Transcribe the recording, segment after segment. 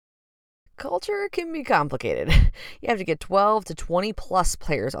culture can be complicated. You have to get 12 to 20 plus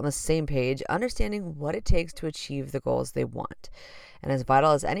players on the same page, understanding what it takes to achieve the goals they want. And as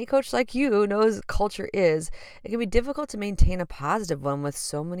vital as any coach like you knows culture is, it can be difficult to maintain a positive one with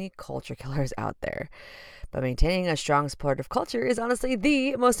so many culture killers out there. But maintaining a strong supportive culture is honestly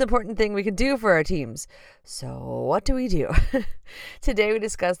the most important thing we can do for our teams. So what do we do? Today we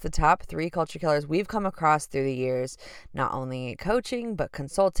discuss the top 3 culture killers we've come across through the years, not only coaching, but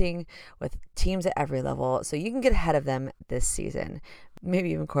consulting with teams at every level, so you can get ahead of them this season.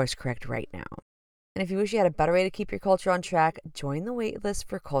 Maybe even course correct right now. And if you wish you had a better way to keep your culture on track, join the waitlist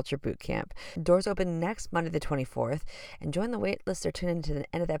for Culture Bootcamp. Doors open next Monday the 24th, and join the waitlist or tune into the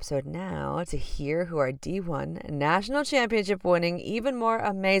end of the episode now to hear who our D1 National Championship winning, even more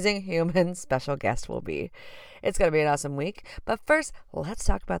amazing human special guest will be. It's going to be an awesome week, but first, let's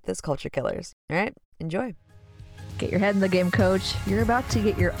talk about this culture killers. All right, enjoy. Get your head in the game, coach. You're about to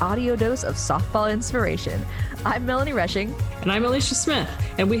get your audio dose of softball inspiration. I'm Melanie Rushing. And I'm Alicia Smith,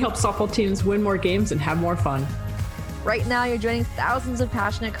 and we help softball teams win more games and have more fun. Right now, you're joining thousands of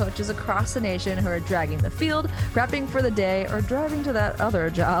passionate coaches across the nation who are dragging the field, prepping for the day, or driving to that other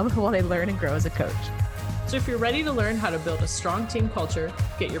job while they learn and grow as a coach. So if you're ready to learn how to build a strong team culture,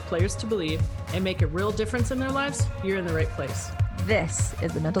 get your players to believe, and make a real difference in their lives, you're in the right place. This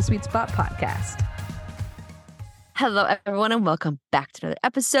is the Mental Sweet Spot Podcast. Hello, everyone, and welcome back to another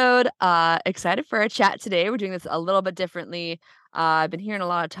episode. Excited for our chat today. We're doing this a little bit differently. I've been hearing a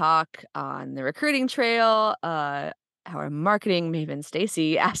lot of talk on the recruiting trail. Our marketing maven,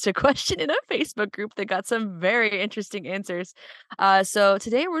 Stacy, asked a question in a Facebook group that got some very interesting answers. So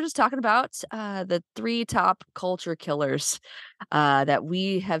today we're just talking about the 3 top culture killers that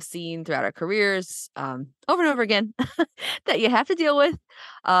we have seen throughout our careers over and over again that you have to deal with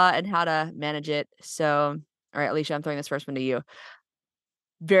and how to manage it. So all right, Alicia, I'm throwing this first one to you.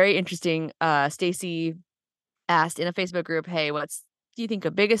 Very interesting. Stacy asked in a Facebook group, hey, do you think the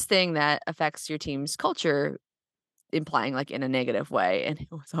biggest thing that affects your team's culture, implying like in a negative way? And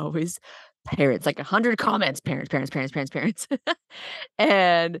it was always parents, like 100 comments, parents.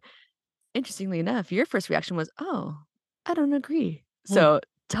 And interestingly enough, your first reaction was, oh, I don't agree. So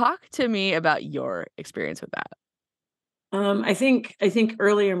talk to me about your experience with that. I think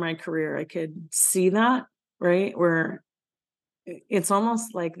early in my career, I could see that. Right? Where it's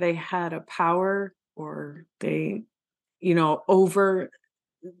almost like they had a power, or they, over,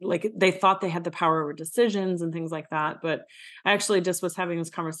 like they thought they had the power over decisions and things like that. But I actually just was having this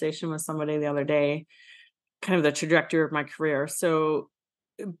conversation with somebody the other day, kind of the trajectory of my career. So,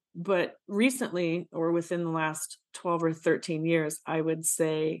 but recently, or within the last 12 or 13 years, I would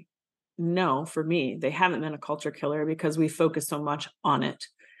say no, for me, they haven't been a culture killer because we focus so much on it.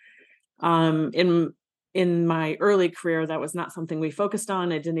 In my early career, that was not something we focused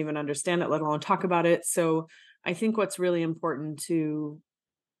on. I didn't even understand it, let alone talk about it. So I think what's really important to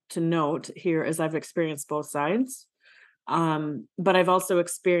note here is I've experienced both sides. But I've also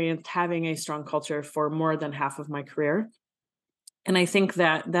experienced having a strong culture for more than half of my career. And I think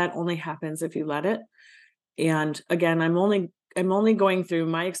that only happens if you let it. And again, I'm only going through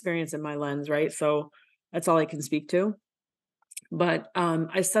my experience and my lens, right? So that's all I can speak to. But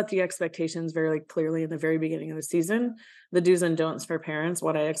I set the expectations very clearly in the very beginning of the season, the do's and don'ts for parents,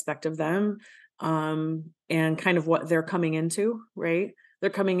 what I expect of them, and kind of what they're coming into, right? They're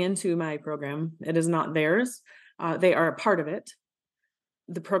coming into my program. It is not theirs. They are a part of it.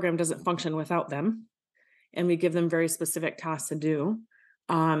 The program doesn't function without them. And we give them very specific tasks to do.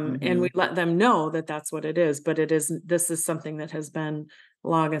 And we let them know that that's what it is. But this is something that has been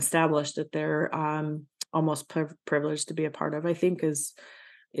long established that they're almost privileged to be a part of, I think is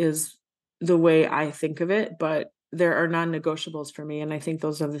the way I think of it. But there are non-negotiables for me. And I think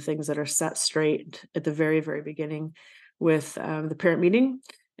those are the things that are set straight at the very, very beginning with the parent meeting.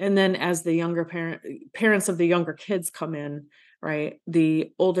 And then as the younger parents of the younger kids come in, right,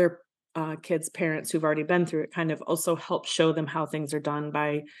 the older kids' parents who've already been through it kind of also help show them how things are done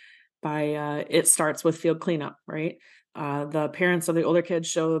by it starts with field cleanup, right? The parents of the older kids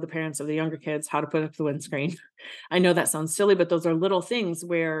show the parents of the younger kids how to put up the windscreen. I know that sounds silly, but those are little things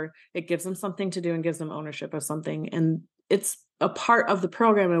where it gives them something to do and gives them ownership of something. And it's a part of the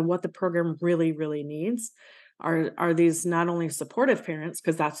program, and what the program really, really needs are these not only supportive parents,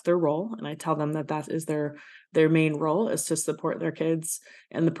 because that's their role. And I tell them that is their main role, is to support their kids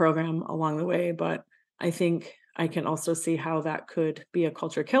and the program along the way. But I think I can also see how that could be a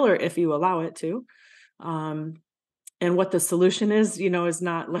culture killer if you allow it to. And what the solution is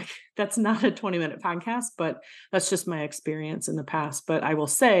not like, that's not a 20-minute podcast, but that's just my experience in the past. But I will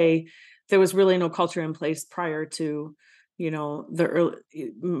say there was really no culture in place prior to, the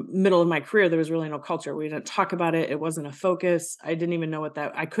middle of my career, there was really no culture. We didn't talk about it. It wasn't a focus. I didn't even know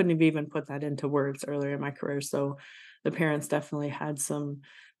I couldn't have even put that into words earlier in my career. So the parents definitely had some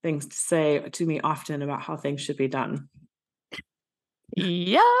things to say to me often about how things should be done.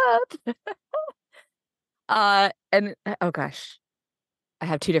 Yep. And oh gosh, I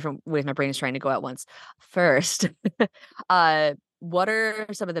have two different ways my brain is trying to go at once. First, what are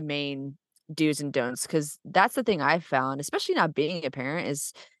some of the main do's and don'ts? Because that's the thing I've found, especially not being a parent,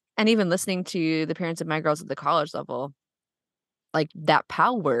 and even listening to the parents of my girls at the college level, like that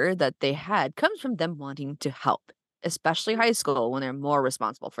power that they had comes from them wanting to help, especially high school when they're more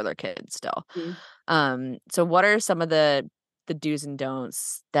responsible for their kids still. So what are some of the do's and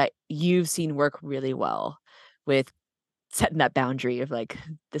don'ts that you've seen work really well with setting that boundary of like,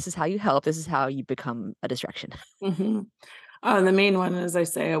 this is how you help, this is how you become a distraction? Mm-hmm. The main one, as I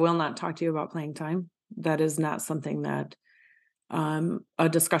say, I will not talk to you about playing time. That is not something that a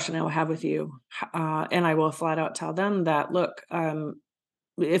discussion I will have with you. And I will flat out tell them that, look,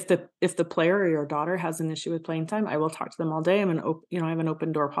 if the player or your daughter has an issue with playing time, I will talk to them all day. I have an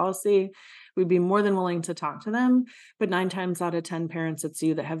open door policy. We'd be more than willing to talk to them, but 9 times out of 10 parents, it's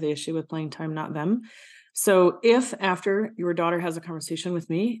you that have the issue with playing time, not them. So if after your daughter has a conversation with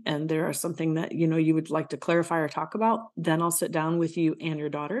me and there is something that you would like to clarify or talk about, then I'll sit down with you and your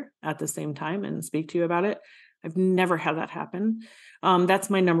daughter at the same time and speak to you about it. I've never had that happen. That's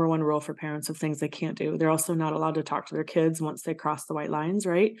my number one rule for parents of things they can't do. They're also not allowed to talk to their kids once they cross the white lines,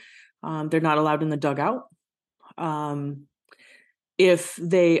 right? They're not allowed in the dugout. If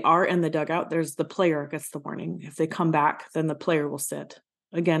they are in the dugout, there's the player gets the warning. If they come back, then the player will sit.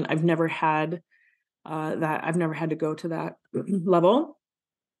 Again, I've never had that. I've never had to go to that level.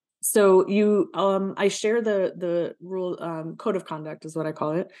 So I share the rule, code of conduct is what I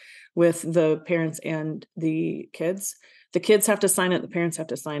call it, with the parents and the kids. The kids have to sign it, the parents have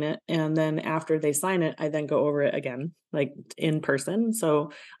to sign it. And then after they sign it, I then go over it again, like in person.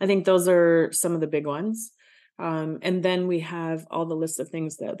 So I think those are some of the big ones. And then we have all the lists of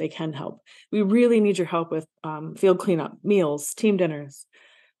things that they can help. We really need your help with field cleanup, meals, team dinners,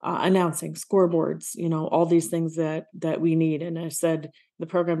 announcing, scoreboards, all these things that we need. And I said, the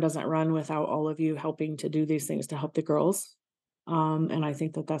program doesn't run without all of you helping to do these things to help the girls. And I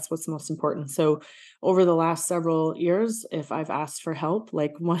think that that's what's most important. So over the last several years, if I've asked for help,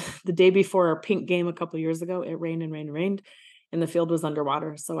 like the day before our pink game a couple of years ago, it rained and rained and rained and the field was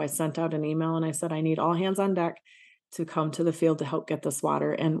underwater. So I sent out an email and I said, I need all hands on deck to come to the field to help get this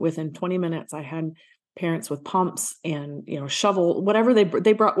water. And within 20 minutes, I had parents with pumps and shovel, whatever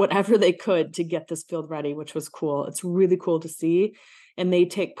they brought, whatever they could to get this field ready, which was cool. It's really cool to see, and they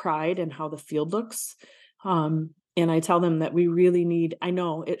take pride in how the field looks. And I tell them that we really need, I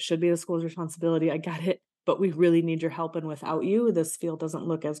know it should be the school's responsibility, I got it, but we really need your help, and without you, this field doesn't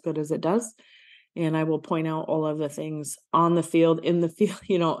look as good as it does. And I will point out all of the things on the field, in the field,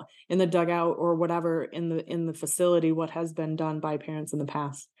 in the dugout or whatever, in the facility, what has been done by parents in the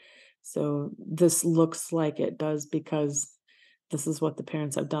past. So this looks like it does because this is what the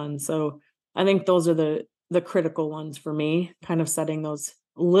parents have done. So I think those are the critical ones for me, kind of setting those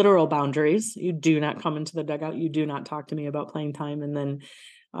literal boundaries. You do not come into the dugout. You do not talk to me about playing time. And then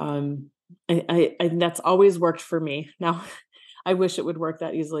I that's always worked for me. Now, I wish it would work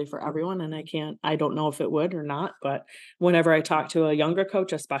that easily for everyone, and I don't know if it would or not, but whenever I talk to a younger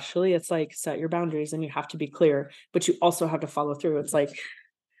coach, especially, it's like, set your boundaries and you have to be clear, but you also have to follow through. It's like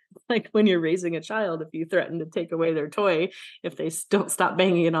when you're raising a child, if you threaten to take away their toy, if they don't stop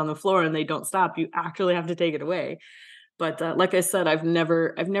banging it on the floor and they don't stop, you actually have to take it away. But like I said, I've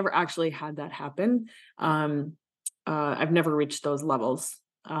never actually had that happen. I've never reached those levels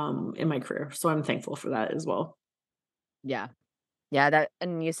in my career, so I'm thankful for that as well. Yeah. That,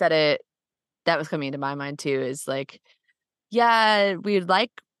 and you said it, that was coming into my mind too, is like, yeah, we'd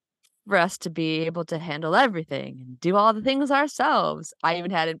like for us to be able to handle everything and do all the things ourselves. I even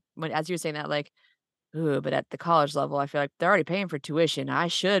had it as you were saying that, like, ooh, but at the college level, I feel like they're already paying for tuition. I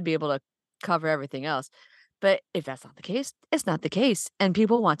should be able to cover everything else. But if that's not the case, it's not the case. And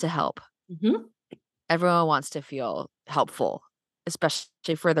people want to help. Mm-hmm. Everyone wants to feel helpful,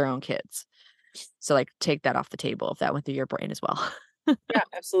 especially for their own kids. So like, take that off the table if that went through your brain as well. Yeah,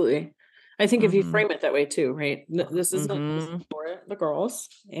 absolutely. I think if you frame it that way too, right? This is for the girls,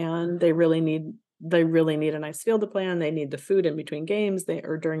 and they really need a nice field to play on. They need the food in between games.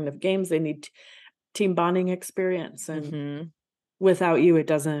 Or during the games, they need team bonding experience. And without you, it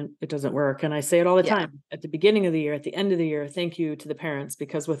doesn't work. And I say it all the time, at the beginning of the year, at the end of the year, thank you to the parents,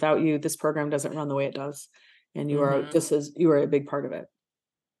 because without you, this program doesn't run the way it does. And you are a big part of it.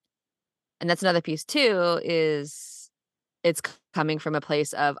 And that's another piece too, is it's coming from a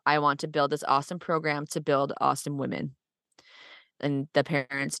place of, I want to build this awesome program to build awesome women. And the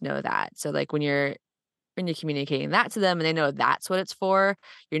parents know that. So like when you're communicating that to them and they know that's what it's for,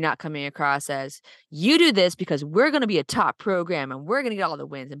 you're not coming across as, you do this because we're going to be a top program and we're going to get all the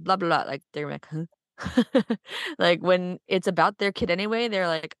wins and blah, blah, blah. Like they're like, huh? Like when it's about their kid anyway, they're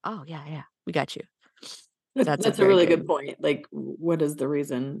like, oh yeah, yeah, we got you. That's a very really good point. Like, what is the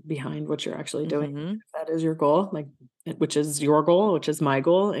reason behind what you're actually doing? Mhm, If that is your goal, like, which is your goal, which is my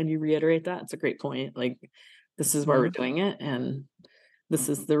goal, and you reiterate that, it's a great point. Like, this is why we're mhm, doing it, and this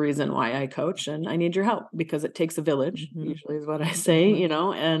is the reason why I coach, and I need your help because it takes a village, mhm, usually is what I say, mhm,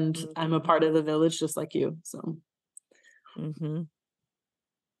 and I'm a mhm, part of the village just like you. So mhm.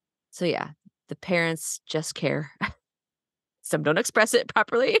 So yeah, the parents just care. Some don't express it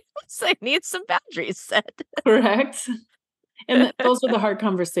properly, so they need some boundaries set. correct. And those are the hard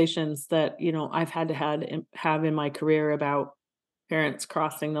conversations that, I've had to have in my career about parents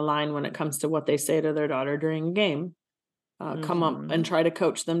crossing the line when it comes to what they say to their daughter during a game. Come up and Mhm. try to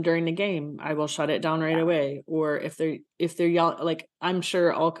coach them during the game. I will shut it down right away. Or if they're yelling, like I'm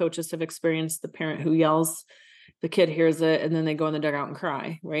sure all coaches have experienced the parent who yells, the kid hears it, and then they go in the dugout and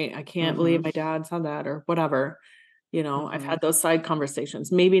cry, right? I can't believe Mhm. my dad said that or whatever. I've Mhm. had those side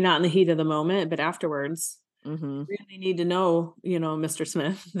conversations, maybe not in the heat of the moment, but afterwards Mhm. really need to know, Mr.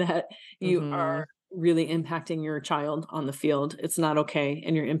 Smith, that you Mhm. are really impacting your child on the field. It's not okay.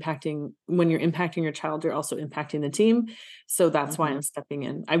 And when you're impacting your child, you're also impacting the team. So that's why I'm Mhm. stepping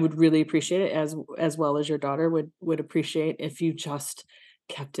in. I would really appreciate it as well as your daughter would appreciate if you just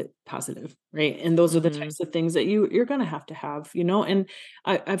kept it positive, right? And those are the Mhm. types of things that you're gonna have to have, and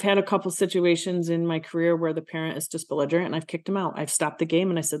I've had a couple situations in my career where the parent is just belligerent and I've kicked them out. I've stopped the game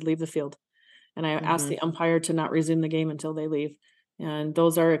and I said, leave the field. And I asked Mhm. the umpire to not resume the game until they leave. And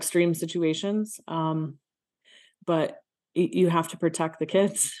those are extreme situations, but you have to protect the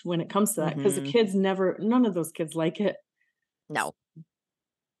kids when it comes to that because the Mhm. kids none of those kids like it. No.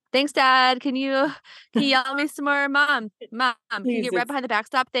 "Thanks, dad. Can you yell at me some more? Mom, can you Please, get right behind the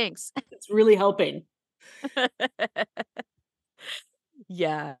backstop? Thanks." it's really helping.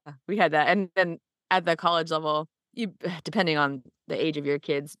 Yeah, we had that, and then at the college level, you depending on the age of your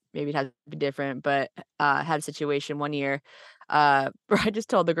kids, maybe it has to be different, but, had a situation one year, where I just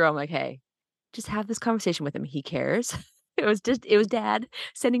told the girl, I'm like, "Hey, just have this conversation with him, he cares." It was dad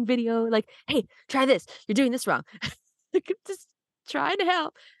sending video like, "Hey, try this, you're doing this wrong." Like, just trying to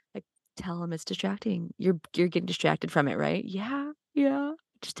help. Like, "Tell him it's distracting. You're getting distracted from it, right?" "Yeah, yeah."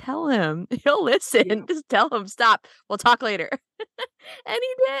 Just tell him. He'll Yeah, listen. Just tell him, "Stop. We'll talk later." And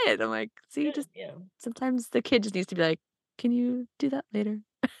he did. I'm like, "See, good, just yeah. sometimes the kid just needs to be like, 'Can you do that later?'"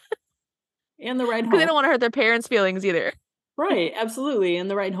 And the ride Because they home. don't wanna hurt their parents' feelings either. Right, absolutely, and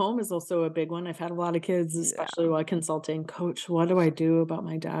the ride home is also a big one. I've had a lot of kids, especially Yeah. while consulting, "Coach, what do I do about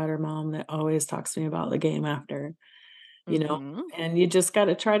my dad or mom that always talks to me about the game after?" You know? Mhm. And you just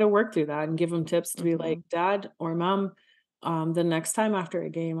gotta try to work through that and give them tips to be like, Mhm. "Dad or mom, the next time after a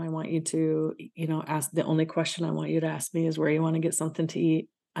game, I want you to, ask the only question I want you to ask me is where you wanna get something to eat.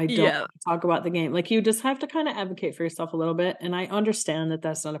 I don't Yeah. wanna talk about the game." Like, you just have to kinda advocate for yourself a little bit, and I understand that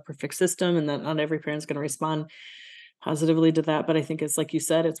that's not a perfect system and that not every parent's gonna respond positively to that, but I think it's like you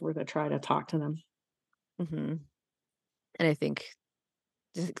said, it's worth a try to talk to them. Mhm. And I think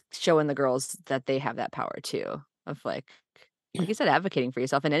just showing the girls that they have that power too, of like you said, advocating for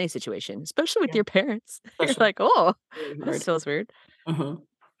yourself in any situation, especially with Yeah, your parents. You're especially like, "Oh, really this hard. feels weird." Uh-huh.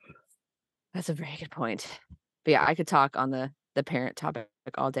 That's a very good point. But yeah, I could talk on the parent topic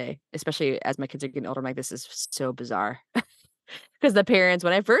all day, especially as my kids are getting older. I'm like, this is so bizarre. Because the parents,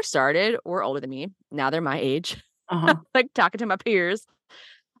 when I first started, were older than me. Now they're my age. Uh-huh. Like talking to my peers.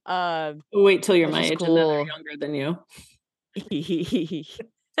 Um, Wait till you're which my is age and then cool. they're younger than you. It's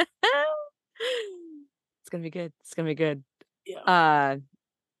gonna be good. It's gonna be good. Yeah. Uh,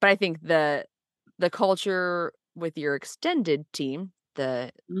 but I think the culture with your extended team,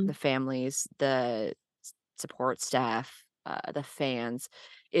 the Mm, families, the support staff, the fans,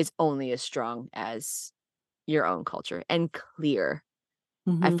 is only as strong as your own culture and clear.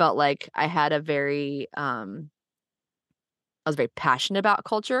 I mhm. felt like I was very passionate about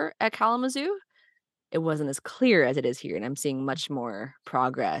culture at Kalamazoo. It wasn't as clear as it is here, and I'm seeing much more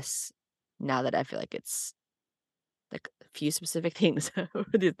progress now that I feel like it's like a few specific things.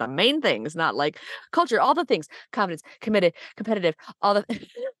 The main things, not like culture, all the things, confidence, committed, competitive, all the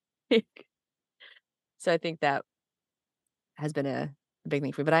so I think that has been a big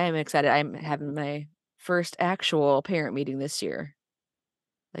thing for me, but I am excited. I'm having my first actual parent meeting this year.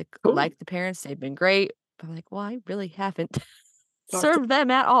 Cool. Like the parents, they've been great. But I'm like, well, I really haven't Talk to served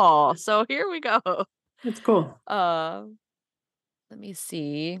them at all. So here we go. That's cool. Uh, Let me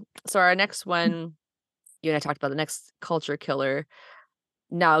see. So our next one, you and I talked about the next culture killer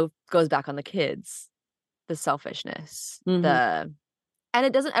now goes back on the kids, the selfishness, Mhm. and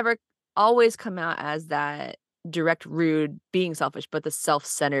it doesn't ever always come out as that direct, rude, being selfish, but the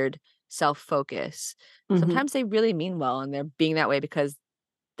self-centered self-focus. Mhm. Sometimes they really mean well and they're being that way because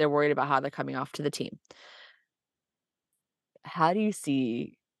they're worried about how they're coming off to the team. How do you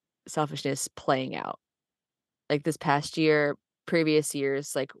see selfishness playing out? Like this past year, previous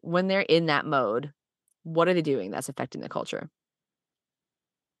years, like when they're in that mode, what are they doing that's affecting the culture?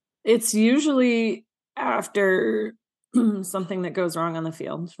 It's usually after something that goes wrong on the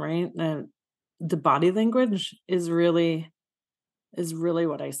field, right? And the body language is really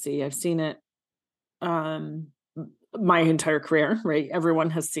what I see. I've seen it um my entire career, right? Everyone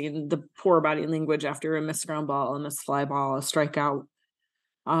has seen the poor body language after a missed ground ball, a missed fly ball, a strikeout.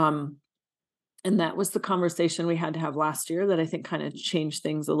 Um, and that was the conversation we had to have last year that I think kind of changed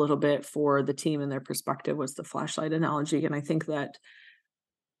things a little bit for the team and their perspective was the flashlight analogy. And I think that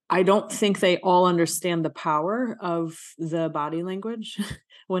I don't think they all understand the power of the body language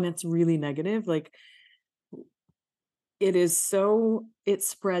when it's really negative. Like it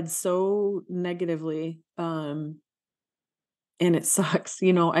spreads so negatively. And it sucks.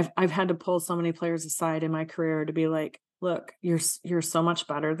 I've had to pull so many players aside in my career to be like, look, you're so much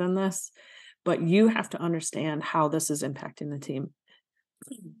better than this, but you have to understand how this is impacting the team.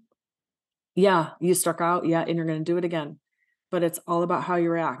 Yeah, you struck out. Yeah, and you're going to do it again. But it's all about how you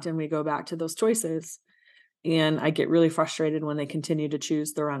react. And we go back to those choices. And I get really frustrated when they continue to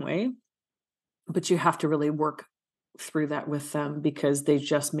choose the wrong way. But you have to really work through that with them because they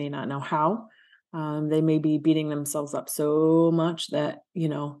just may not know how. They may be beating themselves up so much that,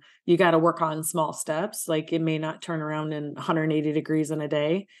 you got to work on small steps. Like it may not turn around in 180 degrees in a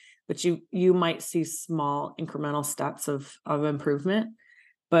day, but you might see small incremental steps of improvement.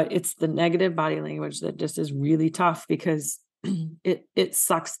 But it's the negative body language that just is really tough because it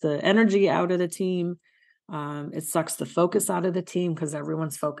sucks the energy out of the team. It sucks the focus out of the team because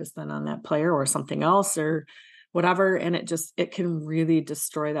everyone's focused then on that player or something else or whatever. And it can really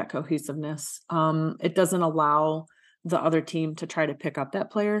destroy that cohesiveness. It doesn't allow the other team to try to pick up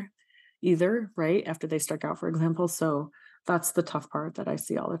that player either, right? After they strike out, for example. So that's the tough part that I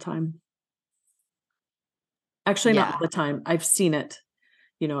see all the time. Actually, not all Yeah. the time. I've seen it.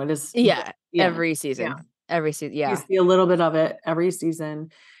 It is, Yeah. yeah, Every yeah. season. Every season. You Yeah. see a little bit of it every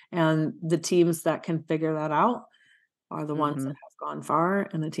season. And the teams that can figure that out are the ones that Mm-hmm. have gone far,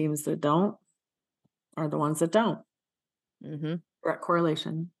 and the teams that don't are the ones that don't. Mm-hmm. Direct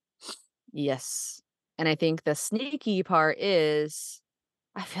correlation. Yes. And I think the sneaky part is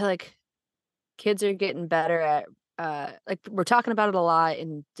I feel like kids are getting better at like we're talking about it a lot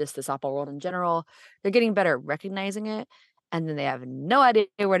in just the softball world in general. They're getting better at recognizing it and then they have no idea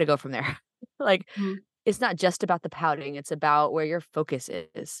where to go from there. Like Mhm. it's not just about the pouting, it's about where your focus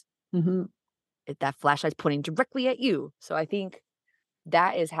is. Mhm. That flashlight's pointing directly at you. So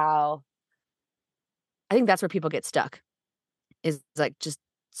that is how I think that's where people get stuck. Is like just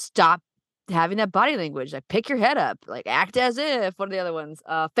stop having that body language. Like pick your head up. Like act as if. What are the other ones?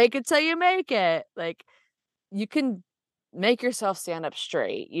 Fake it till you make it. Like you can make yourself stand up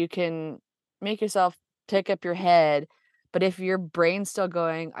straight. You can make yourself pick up your head. But if your brain's still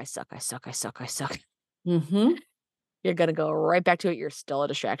going, I suck, I suck, I suck, I suck, Mhm. you're gonna go right back to it. You're still a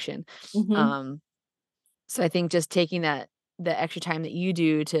distraction. Mhm. Um, so I think just taking the extra time that you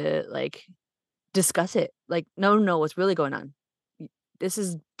do to like discuss it. Like, no, what's really going on? This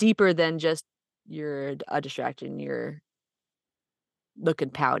is deeper than just you're a distraction, you're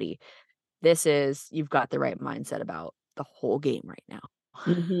looking pouty. This is you've got the right mindset about the whole game right now.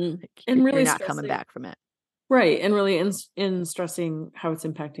 Mhm. Like, And you're really not coming stressing. back from it. Right, and really in stressing how it's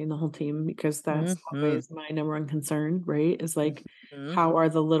impacting the whole team because that's Mhm, always my number one concern, right? Is like, mhm, how are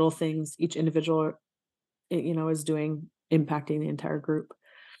the little things each individual, is doing impacting the entire group?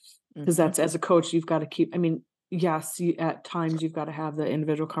 Because mhm. that's as a coach, you've got to keep. I mean, yes, at times you've got to have the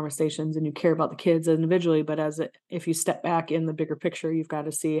individual conversations and you care about the kids individually, but if you step back in the bigger picture, you've got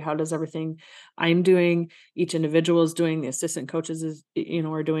to see how does everything I'm doing, each individual is doing, the assistant coaches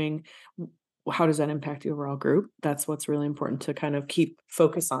are doing. How does that impact the overall group? That's what's really important to kind of keep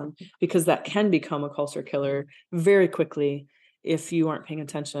focus on because that can become a culture killer very quickly if you aren't paying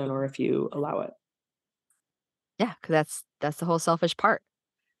attention or if you allow it. Yeah, 'cause that's the whole selfish part.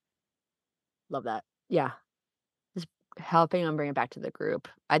 Love that. Yeah, just helping them bring it back to the group.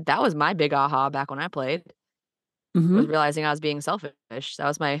 That was my big aha back when I played, was Mhm. realizing I was being selfish. That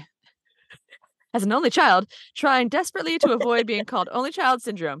was my as an only child, trying desperately to avoid being called only child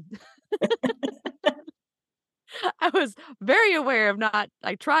syndrome. I was very aware of not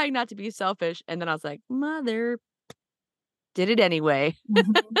like trying not to be selfish. And then I was like, mother did it anyway.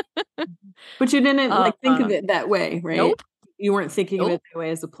 Mhm. But you didn't, Uh, like, think of it that way, right? nope. You weren't thinking of Nope. it that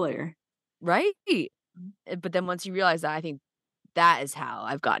way as a player. Right. But then once you realize that, I think that is how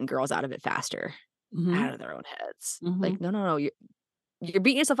I've gotten girls out of it faster, out Mhm, of their own heads. mhm. Like, no, you're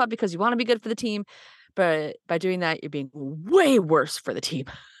beating yourself up because you want to be good for the team, but by doing that, you're being way worse for the team.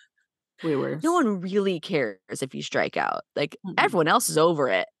 Way No worse. one really cares if you strike out. Like Mm-mm. everyone else is over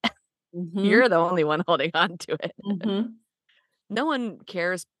it. Mhm, You're the only one holding on to it. mhm. No one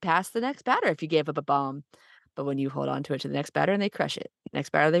cares past the next batter if you gave up a bomb. But when you hold on to it to the next batter and they crush it, next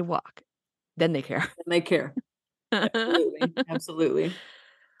batter they walk, then they care. And they care. Absolutely, absolutely.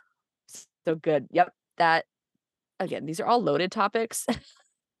 So good. Yep. That again, these are all loaded topics.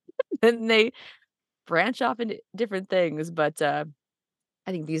 And they branch off into different things, but I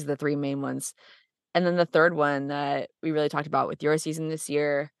think these are the three main ones. And then the third one that we really talked about with your season this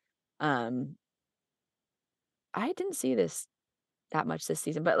year, um, I didn't see this that much this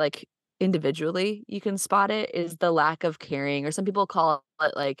season, but like individually, you can spot it is the lack of caring, or some people call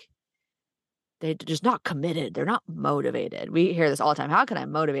it like they're just not committed. They're not motivated. We hear this all the time. How can I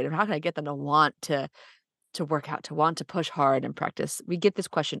motivate them? How can I get them to want to work out, to want to push hard and practice? We get this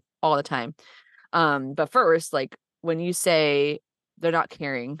question all the time. But first, like when you say they're not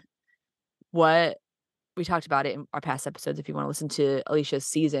caring, what we talked about it in our past episodes. If you want to listen to Alicia's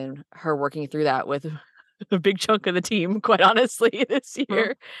season, her working through that with a big chunk of the team, quite honestly, this Huh?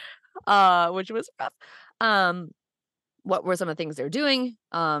 year, which was rough. Um, what were some of the things they're doing?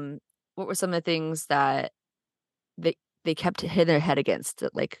 What were some of the things that they they kept hitting their head against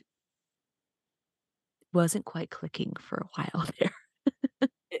that like wasn't quite clicking for a while there?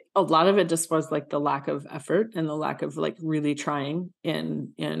 A lot of it just was, like, the lack of effort and the lack of, like, really trying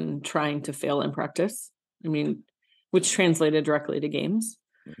and trying to fail in practice. I mean, which translated directly to games.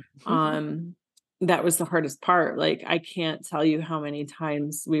 Um, that was the hardest part. Like, I can't tell you how many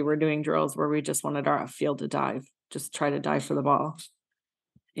times we were doing drills where we just wanted our field to dive, just try to dive for the ball.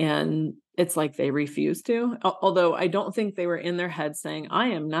 And it's like they refused to. Although I don't think they were in their head saying, I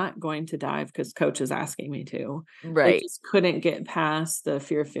am not going to dive because coach is asking me to. They Right. just couldn't get past the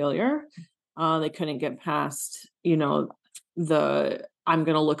fear of failure. They couldn't get past, the I'm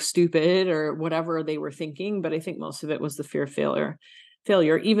gonna look stupid or whatever they were thinking. But I think most of it was the fear of failure,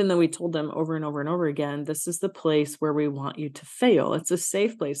 even though we told them over and over and over again, this is the place where we want you to fail. It's a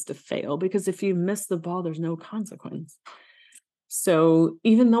safe place to fail because if you miss the ball, there's no consequence. So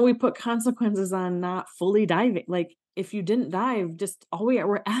even though we put consequences on not fully diving, like if you didn't dive, just all we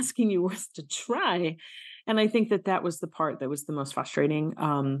were asking you was to try. And I think that that was the part that was the most frustrating,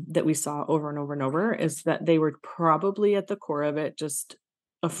 that we saw over and over and over is that they were probably at the core of it just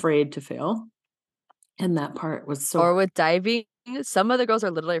afraid to fail. And that part was so Or with diving, some of the girls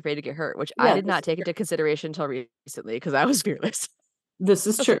are literally afraid to get hurt, which I yeah, did not take into consideration until recently because I was fearless. this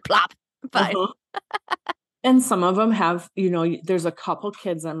is I was true. like, plop, fine. Uh-huh. And some of them have, there's a couple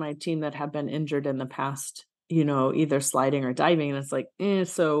kids on my team that have been injured in the past, either sliding or diving, and it's like,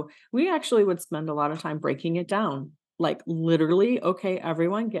 so we actually would spend a lot of time breaking it down. Like literally, okay,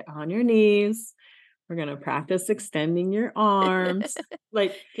 everyone get on your knees. We're gonna practice extending your arms.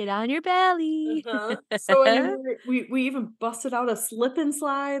 Like, Get on your belly. so I mean, we even busted out a slip and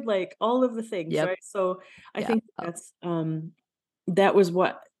slide, like all of the things, Yep. right? So I Yeah. think that was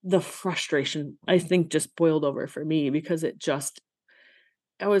what the frustration I think just boiled over for me because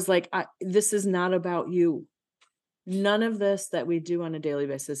I was like, this is not about you. None of this that we do on a daily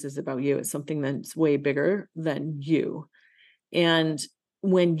basis is about you. It's something that's way bigger than you. And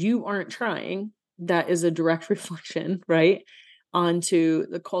when you aren't trying, that is a direct reflection, right, onto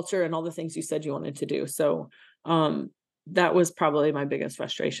the culture and all the things you said you wanted to do. So that was probably my biggest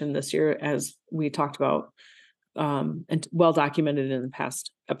frustration this year, as we talked about, and well documented in the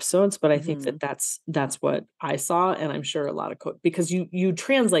past episodes. But I think that Mhm. that's what I saw, and I'm sure a lot of because you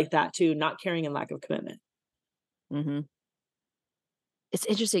translate that to not caring and lack of commitment. Mhm. It's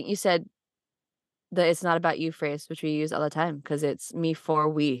interesting. You said the "it's not about you" phrase, which we use all the time because it's me for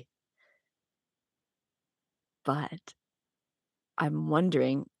we. But I'm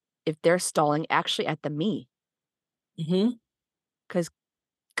wondering if they're stalling actually at the me. Hmm. Because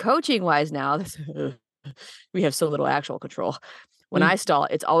coaching wise now, this we have so little actual control. When I stall,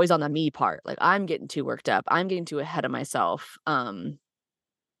 it's always on the me part. Like I'm getting too worked up. I'm getting too ahead of myself. I'm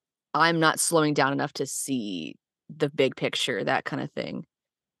not slowing down enough to see the big picture, that kind of thing.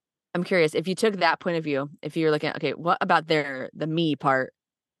 I'm curious if you took that point of view, if you're looking at, okay, what about the me part,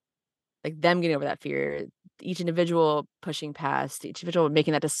 like them getting over that fear, each individual pushing past, each individual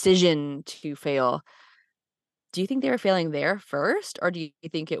making that decision to fail. Do you think they were failing there first, or do you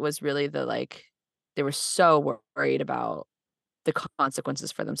think it was really they were so worried about the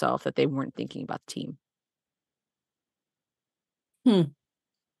consequences for themselves that they weren't thinking about the team?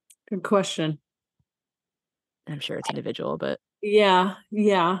 Good question. I'm sure it's individual, but Yeah,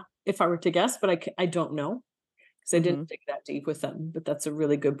 if I were to guess, but I don't know, because I Mhm. didn't dig that deep with them, but that's a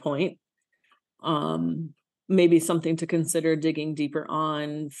really good point. Maybe something to consider digging deeper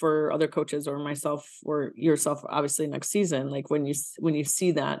on for other coaches or myself or yourself, obviously next season, like when you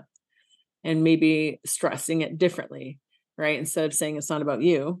see that, and maybe stressing it differently, right? Instead of saying it's not about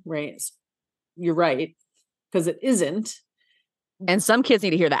you, right? You're right, because it isn't. and some kids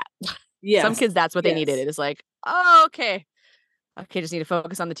need to hear that. Some Yes, kids, that's what they needed. yes. It is like, "Oh, okay. Okay, just need to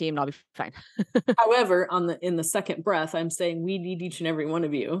focus on the team and I'll be fine." However, in the second breath, I'm saying we need each and every one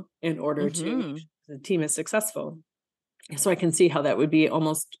of you in order to make Mhm. sure the team is successful. So I can see how that would be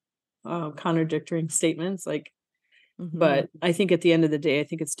almost contradictory statements, like, Mhm. but I think at the end of the day, I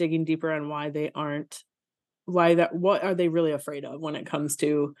think it's digging deeper on what are they really afraid of when it comes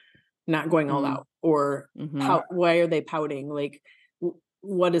to not going all Mm. out, or Mhm. why are they pouting? Like,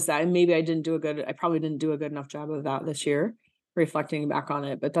 what is that? And maybe I probably didn't do a good enough job of that this year, reflecting back on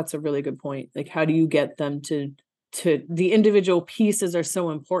it. But that's a really good point. Like, how do you get them to the individual pieces are so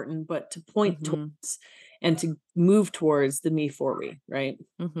important, but to point Mhm. towards and to move towards the me for we, right?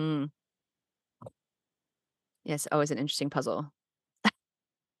 Mhm. Yes, always an interesting puzzle.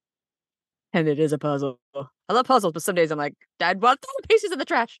 And it is a puzzle. I love puzzles, but some days I'm like, "Dad, well, throw the pieces in the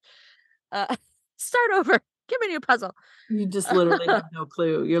trash. Uh, start over. Give me a new puzzle." You just literally have no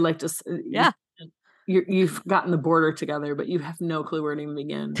clue. You're like, just Yeah. you've gotten the border together, but you have no clue where to even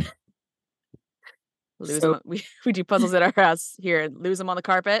begin. Lose So, them. We do puzzles at our house here and lose them on the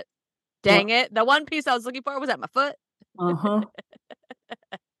carpet. yeah, Dang it. The one piece I was looking for was at my foot. uh-huh.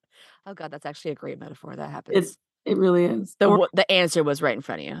 Oh god, that's actually a great metaphor. That It happens. it really is. The answer was right in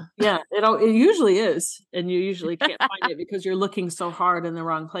front of you. Yeah, it usually is, and you usually can't find it because you're looking so hard in the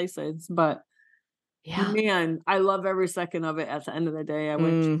wrong places, but Yeah. man, I love every second of it at the end of the day. I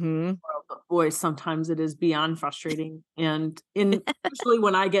went Mhm. but boy, sometimes it is beyond frustrating, and in usually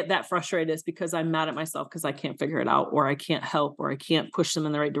when I get that frustrated, it's because I'm mad at myself because I can't figure it out, or I can't help, or I can't push them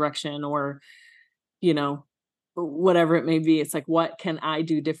in the right direction, or, you know, whatever it may be. It's like, what can I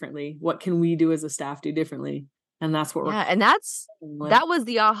do differently? What can we do as a staff do differently? And that's what we're Yeah, and with. that was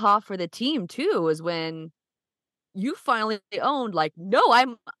the aha for the team too, was when you finally owned, like, "No,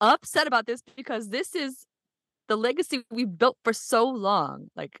 I'm upset about this because this is the legacy we've built for so long."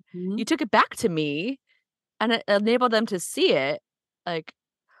 Like, Mhm. you took it back to me and it enabled them to see it. Like,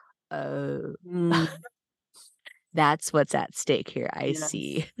 "Oh, Mm, that's what's at stake here. I yes,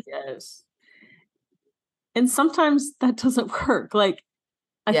 see." yes. And sometimes that doesn't work. Like,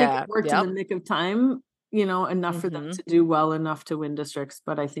 I think it Yeah. worked in the Yep. nick of time, enough for them Mhm. to do well enough to win districts,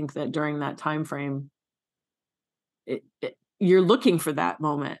 but I think that during that time frame, you're looking for that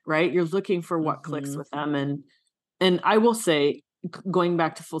moment, right? You're looking for what clicks Mhm. with them, and I will say, going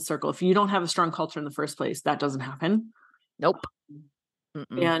back to full circle, if you don't have a strong culture in the first place, that doesn't happen. Nope.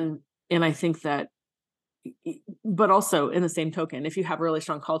 Mm-mm. And I think that but also in the same token, if you have a really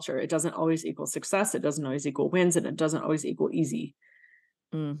strong culture, it doesn't always equal success, it doesn't always equal wins, and it doesn't always equal easy.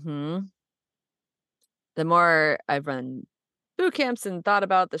 Mhm. The more I've run boot camps and thought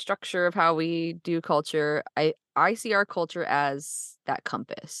about the structure of how we do culture, I see our culture as that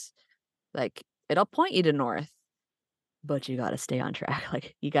compass. Like, it'll point you to north, but you gotta stay on track.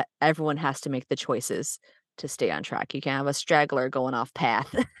 Like, everyone has to make the choices to stay on track. You can't have a straggler going off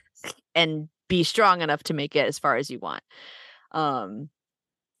path and be strong enough to make it as far as you want. Um,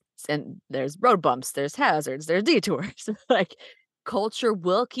 and there's road bumps, there's hazards, there's detours. Like, culture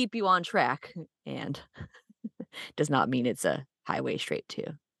will keep you on track and does not mean it's a highway straight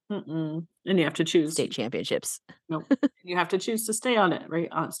to Mm-mm. And you have to choose. state championships. No, you have to choose to stay on it, right?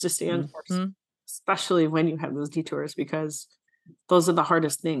 To stay on course, Mhm. especially when you have those detours, because those are the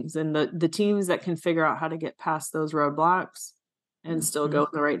hardest things. And the teams that can figure out how to get past those roadblocks and still go Mhm.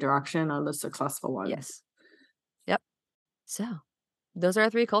 in the right direction are the successful ones. Yes. Yep. So, those are our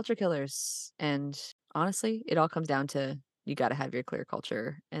 3 culture killers, and honestly, it all comes down to you gotta have your clear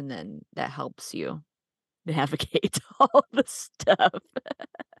culture, and then that helps you navigate all the stuff.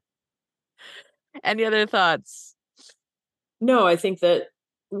 Any other thoughts? No, I think that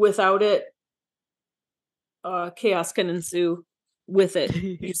without it, chaos can ensue. With it,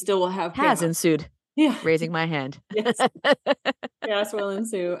 you still will have Has chaos. ensued. Yeah. Raising my hand. Yes. Chaos will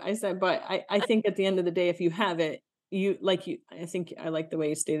ensue. I said, but I think at the end of the day, if you have it, I think I like the way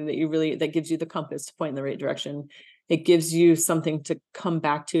you stated that that gives you the compass to point in the right direction. It gives you something to come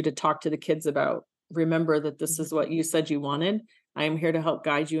back to talk to the kids about, remember that this is what you said you wanted. I am here to help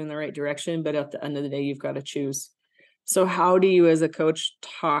guide you in the right direction, but at the end of the day, you've got to choose. So how do you as a coach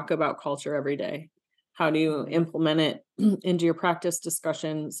talk about culture every day? How do you implement it into your practice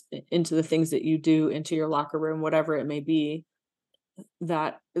discussions, into the things that you do, into your locker room, whatever it may be?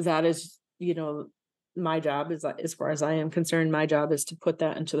 That is, my job is, as far as I am concerned, my job is to put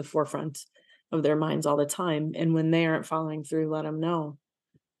that into the forefront of their minds all the time. And when they aren't following through, let them know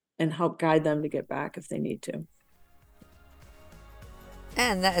and help guide them to get back if they need to.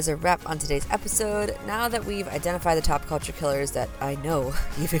 And that is a wrap on today's episode. Now that we've identified the top culture killers that I know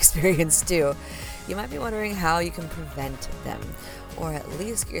you've experienced too, you might be wondering how you can prevent them, or at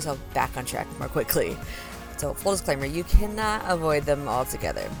least get yourself back on track more quickly. So full disclaimer, you cannot avoid them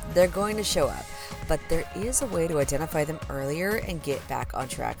altogether. They're going to show up, but there is a way to identify them earlier and get back on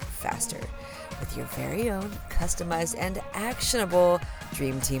track faster with your very own customized and actionable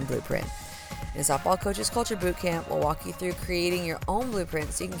Dream Team Blueprint. In Softball Coaches Culture Bootcamp, we'll walk you through creating your own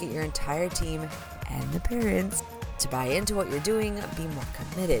blueprint so you can get your entire team and the parents to buy into what you're doing, be more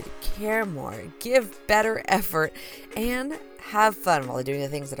committed, care more, give better effort, and have fun while they're doing the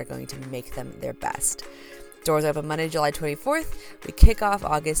things that are going to make them their best. Doors open Monday, July 24th. We kick off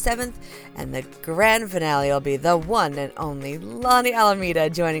August 7th, and the grand finale will be the one and only Lonnie Alameda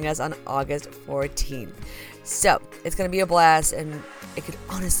joining us on August 14th. So it's going to be a blast, and it could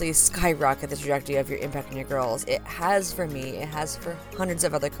honestly skyrocket the trajectory of your impact on your girls. It has for me. It has for hundreds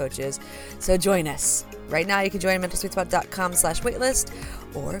of other coaches. So join us. Right now, you can join mentalsweetspot.com/waitlist,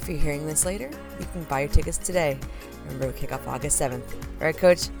 or if you're hearing this later, you can buy your tickets today. Remember, we kick off August 7th. All right,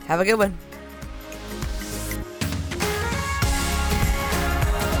 Coach, have a good one.